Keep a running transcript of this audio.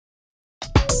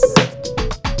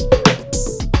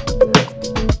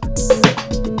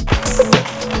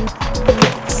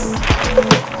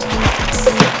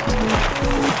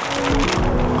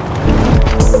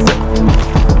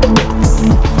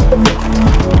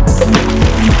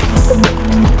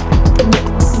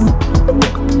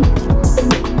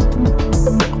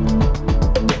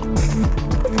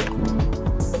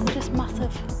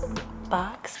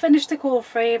cold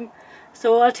frame.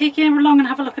 So I'll take you along and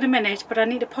have a look in a minute, but I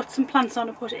need to put some plants on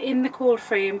to put in the cold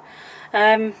frame.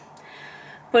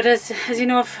 But as you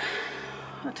know,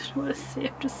 I don't know what to say,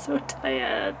 I'm just so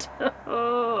tired.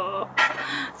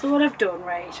 So what I've done,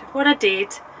 right, what I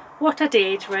did,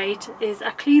 right, is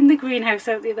I cleaned the greenhouse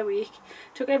out the other week,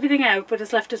 took everything out, but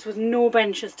it's left us with no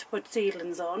benches to put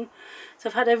seedlings on. So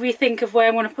I've had to rethink of where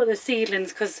I'm going to put the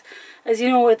seedlings, because as you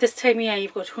know, at this time of year,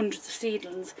 you've got hundreds of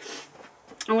seedlings.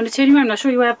 I'm going to turn you around and I'll show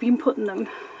you where I've been putting them,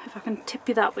 if I can tip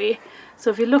you that way.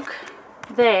 So if you look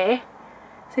there,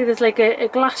 see there's like a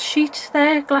glass sheet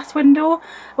there, glass window.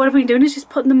 What I've been doing is just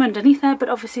putting them underneath there, but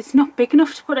obviously it's not big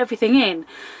enough to put everything in.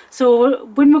 So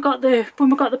when we got the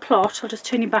plot, I'll just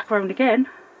turn you back around again.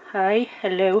 Hi,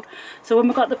 hello. So when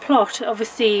we got the plot,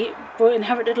 obviously we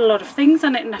inherited a lot of things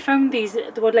on it, and I found these,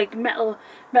 they were like metal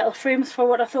frames for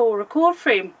what I thought were a cold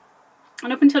frame.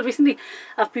 And up until recently,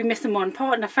 I've been missing one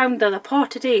part, and I found the other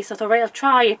part today, so I thought, right, I'll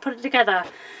try it, put it together.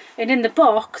 And in the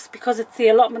box, because it's the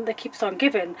allotment that keeps on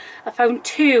giving, I found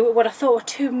what I thought were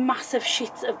two massive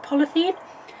sheets of polythene,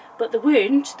 but they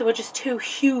weren't. They were just two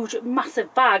huge,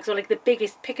 massive bags, or like the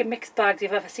biggest pick and mix bags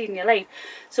you've ever seen in your life.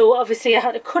 So obviously I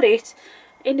had to cut it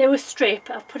into a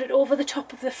strip. I've put it over the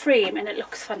top of the frame, and it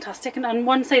looks fantastic. And on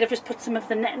one side I've just put some of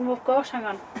the netting we've got. Hang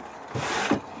on.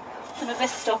 Some of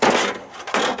this stuff.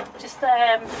 Just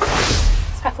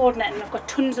scaffold netting. I've got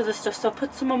tons of the stuff, so I'll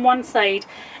put some on one side,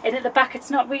 and at the back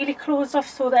it's not really closed off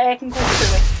so the air can go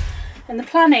through it. And the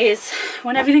plan is,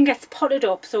 when everything gets potted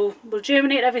up, so we'll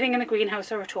germinate everything in the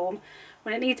greenhouse or at home,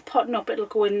 when it needs potting up it'll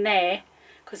go in there,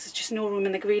 because there's just no room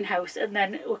in the greenhouse, and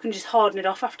then we can just harden it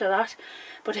off after that.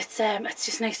 But it's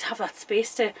just nice to have that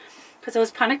space to, because I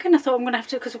was panicking. I thought I'm going to have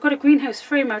to, because we've got a greenhouse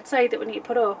frame outside that we need to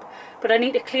put up, but I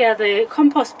need to clear the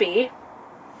compost bay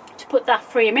to put that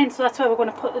frame in, so that's why we're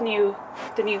going to put the new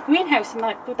greenhouse in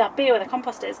that bay where the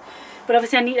compost is. But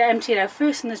obviously I need to empty it out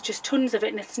first, and there's just tons of it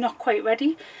and it's not quite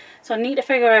ready, so I need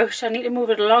to move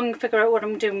it along, figure out what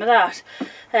I'm doing with that.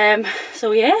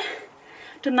 So yeah,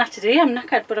 done that today. I'm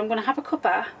knackered, but I'm going to have a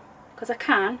cuppa because I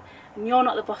can, and you're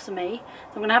not the boss of me.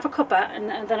 So I'm going to have a cuppa,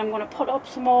 and then I'm going to put up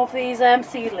some more of these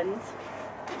seedlings.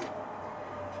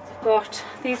 So I've got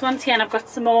these ones here, and I've got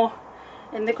some more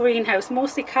in the greenhouse,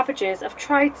 mostly cabbages. I've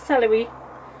tried celery,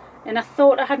 and I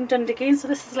thought I hadn't done it again, so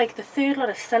this is like the third lot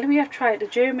of celery I've tried to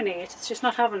germinate. It's just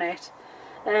not having it.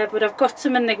 But I've got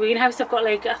some in the greenhouse. I've got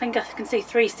like, I think I can see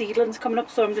 3 seedlings coming up,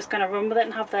 so I'm just going to run with it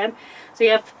and have them. So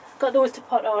yeah, I've got those to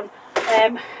put on,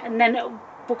 and then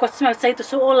we've got some outside,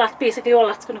 so all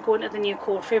that's going to go into the new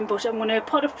cold frame. But I'm going to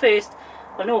pot up first.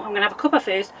 Well no, I'm going to have a cuppa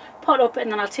first, pot up, and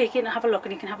then I'll take it and have a look,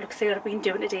 and you can have a look, see what I've been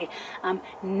doing today. I'm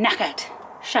knackered,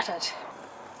 shattered.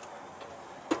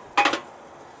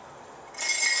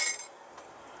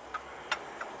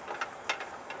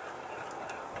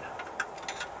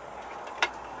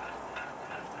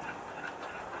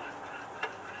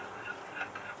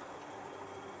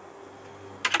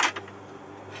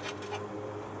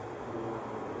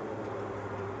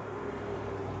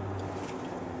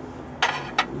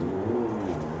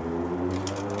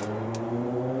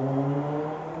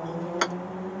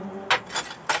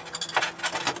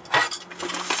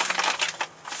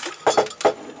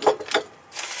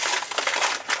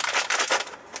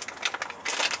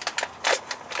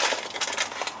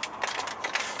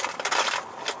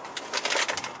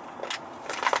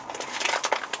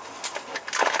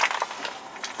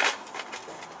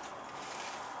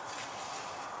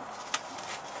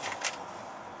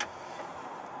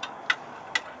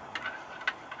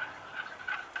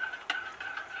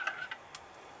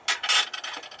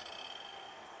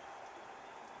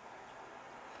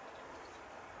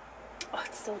 Oh,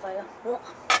 it's still there. Ugh.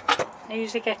 I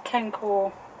usually get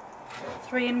Kenko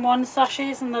 3-in-1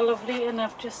 sachets, and they're lovely, and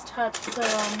I've just had some,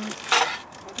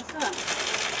 what is that?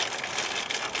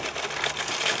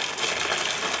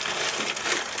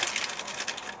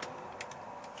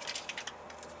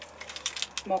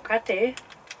 Mokate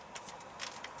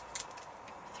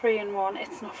 3-in-1.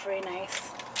 It's not very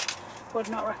nice. Would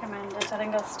not recommend it. I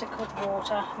think I'll stick with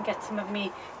water and get some of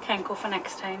me Kenko for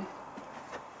next time.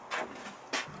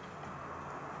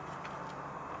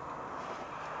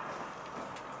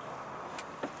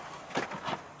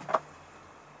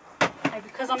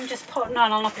 Because I'm just putting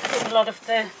on, I'll not be putting a lot of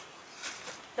the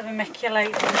vermiculite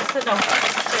in this, just to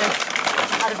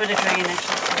add a bit of drainage.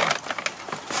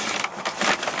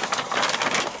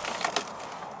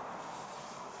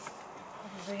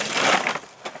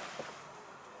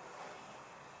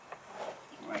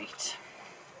 Right,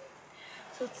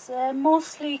 so it's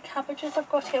mostly cabbages I've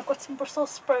got here. I've got some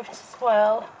Brussels sprouts as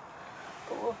well,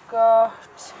 but we've got,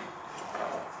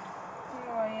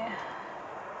 where are you?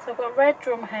 So I've got red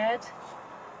drumhead,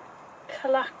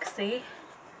 Calaxy,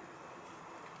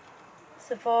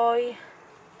 Savoy,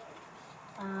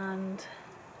 and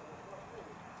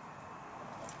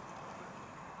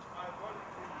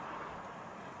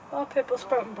purple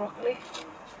sprouting broccoli.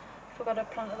 Forgot I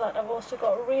planted that. I've also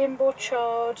got rainbow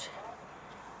chard.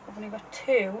 I've only got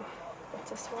 2. What's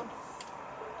this one?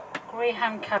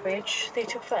 Greyhound cabbage. They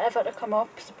took forever to come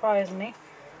up, surprisingly.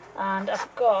 And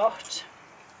I've got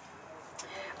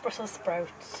Brussels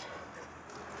sprouts.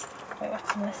 Wait,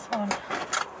 what's in this one?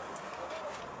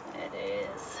 It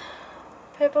is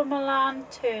purple Milan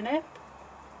turnip,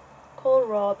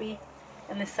 kohlrabi,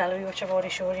 and the celery, which I've already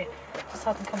showed you. Just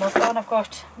hasn't come up. And I've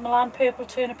got Milan purple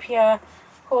turnip here,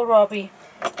 kohlrabi,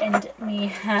 and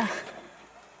me.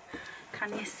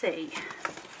 Can you see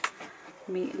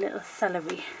me little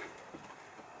celery?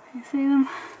 Can you see them?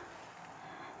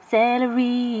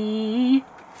 Celery.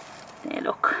 There,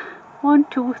 look. 1,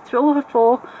 2, 3,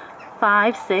 4,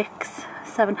 5, 6,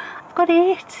 7. I've got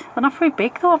 8. They're not very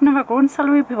big though. I've never grown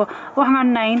celery before. Oh, hang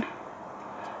on, 9,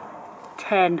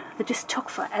 10. They just took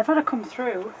forever to come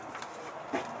through.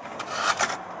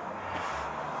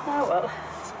 Oh well, I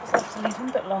suppose I'll have to leave them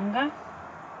a bit longer.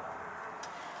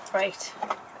 Right,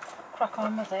 crack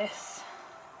on with this.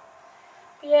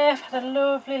 But yeah, I've had a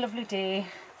lovely, lovely day.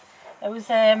 It was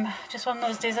just one of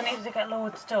those days I needed to get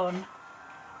loads done.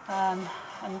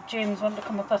 And James wanted to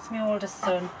come up, that's my oldest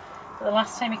son. But the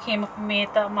last time he came up and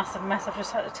made that massive mess, I've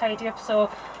just had to tidy up.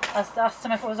 So I asked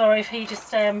him if it was alright if he just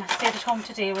stayed at home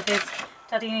today with his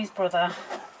daddy and his brother.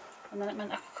 And then it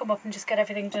meant I could come up and just get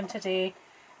everything done today.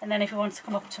 And then if he wants to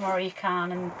come up tomorrow he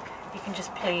can, and he can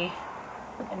just play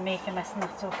and make a mess, and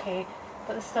that's okay.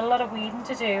 But there's still a lot of weeding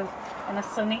to do, and I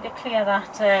still need to clear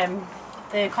that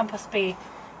the compost bay,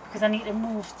 because I need to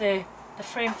move the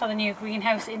frame for the new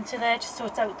greenhouse into there just so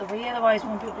it's out the way, otherwise we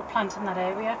won't be able to plant in that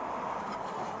area.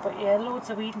 But yeah, loads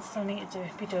of weeding still need to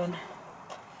be done.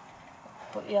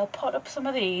 But yeah, I'll pot up some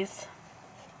of these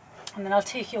and then I'll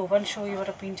take you over and show you what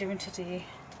I've been doing today.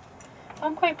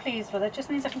 I'm quite pleased with it. It just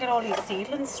means I can get all these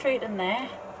seedlings straight in there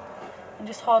and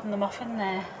just harden them off in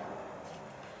there.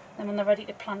 Then when they're ready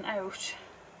to plant out,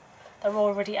 they're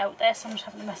already out there, so I'm just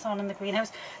having to mess on in the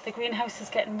greenhouse. The greenhouse is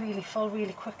getting really full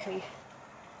really quickly.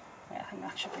 Yeah, I think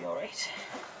that should be alright.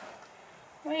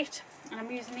 Right, and I'm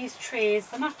using these trays.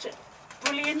 They're not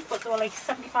brilliant, but they were like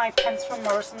 75p from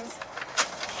Morrison's.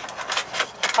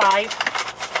 5.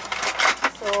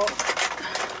 So,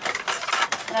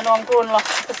 and I know I'm growing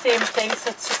lots of the same thing, so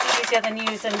it's just easier than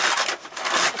using the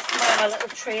smaller little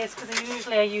trays, because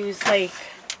usually I use like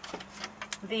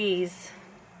these,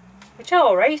 which are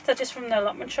alright. They're just from the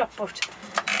allotment shop, but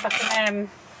if I can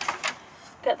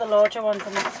get the larger ones,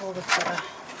 and that's all the better.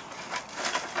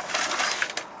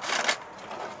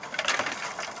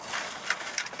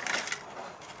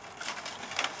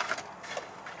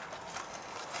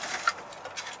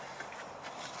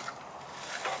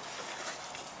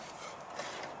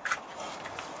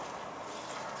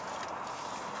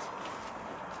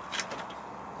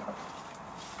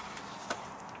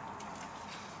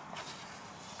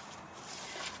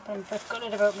 I'm a bit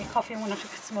gutted about my coffee. I'm going to have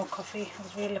to get some more coffee. I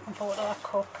was really looking forward to that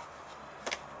cup,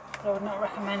 but I would not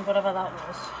recommend whatever that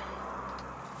was.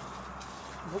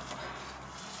 Nope.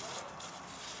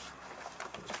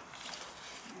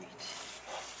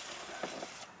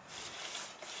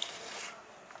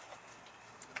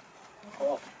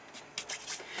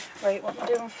 Right, what am I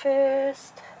doing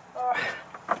first?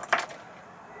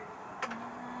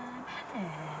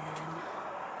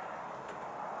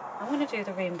 I'm going to do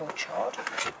the rainbow chard.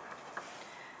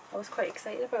 I was quite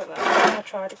excited about that. I've never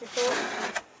tried it before.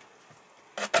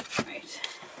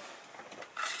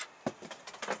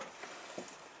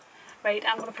 Right,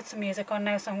 I'm going to put some music on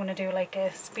now, so I'm going to do like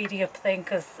a speedy up thing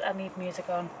because I need music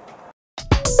on.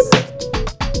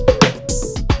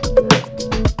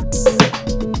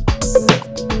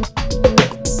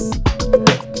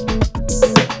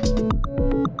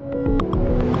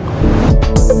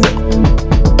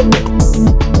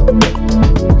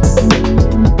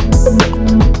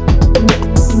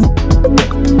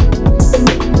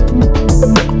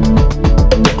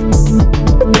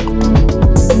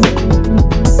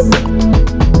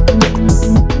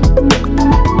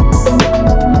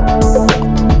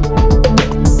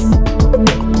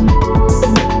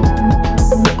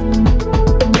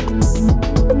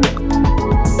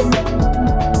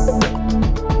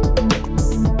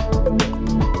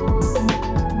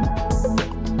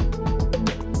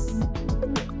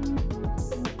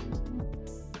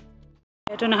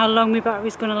 I don't know how long my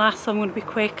battery's going to last, so I'm going to be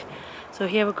quick. So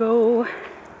here we go.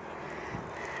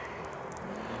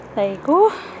 There you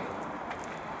go.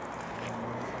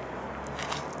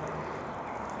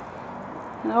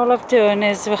 And all I've done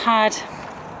is we had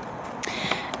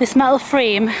this metal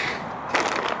frame,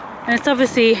 and it's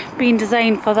obviously been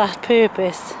designed for that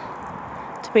purpose,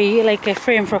 to be like a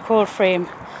frame for a cold frame,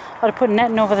 or to put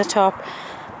netting over the top.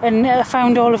 And I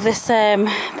found all of this polythene,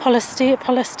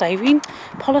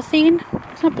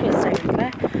 it's not polystyrene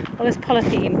there, all this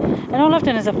polythene, and all I've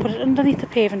done is I've put it underneath the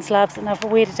paving slabs and I've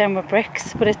weighted it down with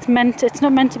bricks, but it's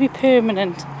not meant to be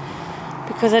permanent,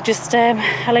 because I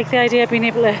like the idea of being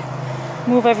able to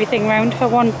move everything around if I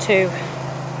want to.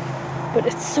 But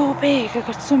it's so big, I've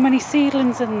got so many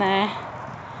seedlings in there,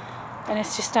 and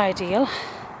it's just ideal,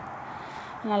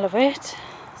 and I love it.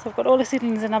 So I've got all the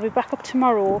seedlings and I'll be back up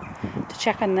tomorrow to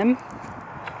check on them.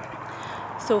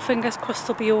 So fingers crossed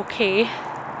they'll be okay.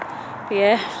 But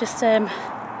yeah, just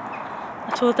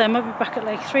I told them I'll be back at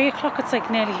like 3 o'clock. It's like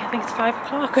nearly, I think it's 5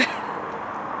 o'clock.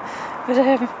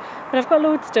 but I've got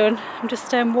loads done. I'm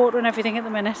just watering everything at the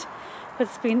minute. But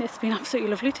it's been absolutely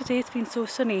lovely today. It's been so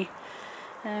sunny.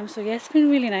 So yeah, it's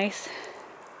been really nice.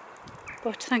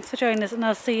 But thanks for joining us, and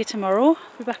I'll see you tomorrow.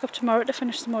 I'll be back up tomorrow to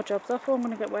finish some more jobs off. Oh, I'm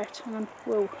going to get wet. Hang on.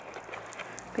 Whoa.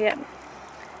 But yeah,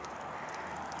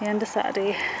 the end of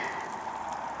Saturday.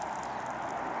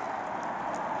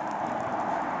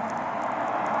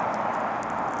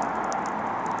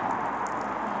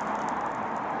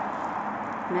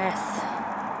 Mess.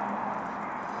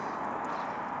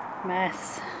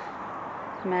 Mess.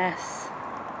 Mess.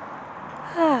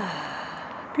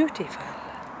 Ah, beautiful.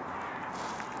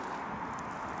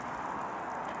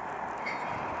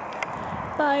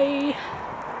 Bye.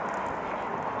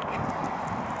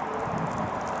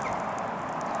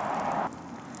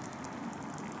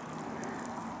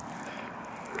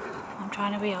 I'm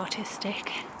trying to be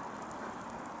artistic.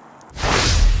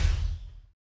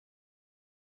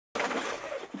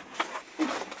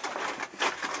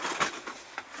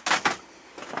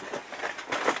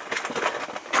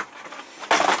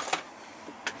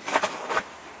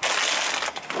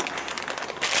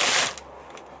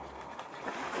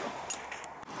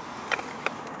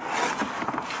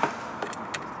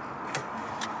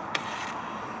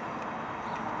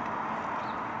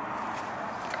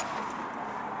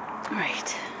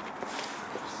 Right.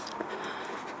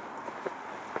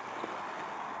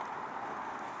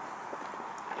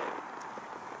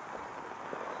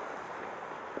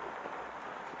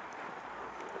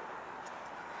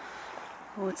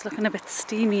 Oh, it's looking a bit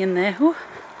steamy in there. Oh.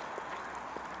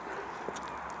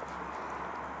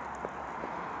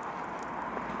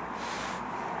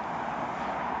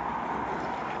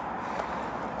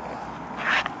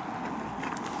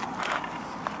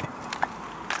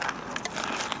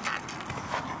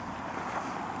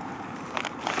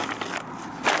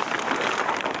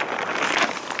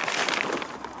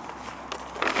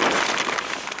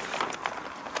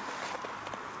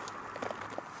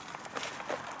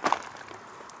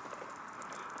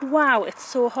 Wow, it's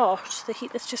so hot, the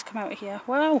heat that's just come out of here.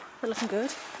 Wow, they're looking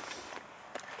good.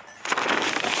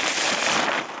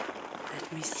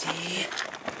 Let me see.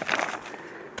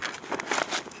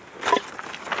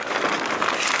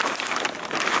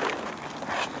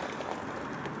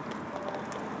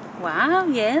 Wow,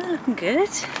 yeah, they're looking good.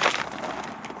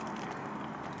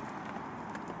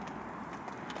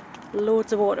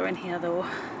 Loads of water in here though.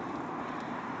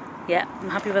 Yeah, I'm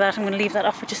happy with that. I'm going to leave that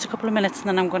off for just a couple of minutes and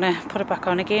then I'm going to put it back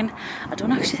on again. I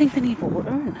don't actually think they need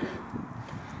watering.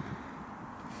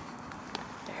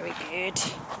 Very good.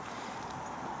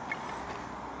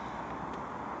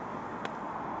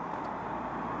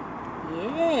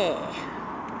 Yeah.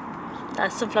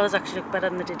 That sunflowers actually look better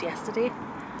than they did yesterday.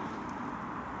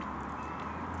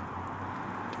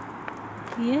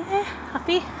 Yeah,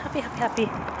 happy, happy, happy, happy.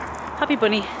 Happy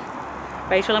bunny.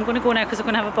 Right, well I'm going to go now because I'm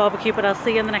going to have a barbecue, but I'll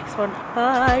see you in the next one.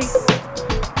 Bye.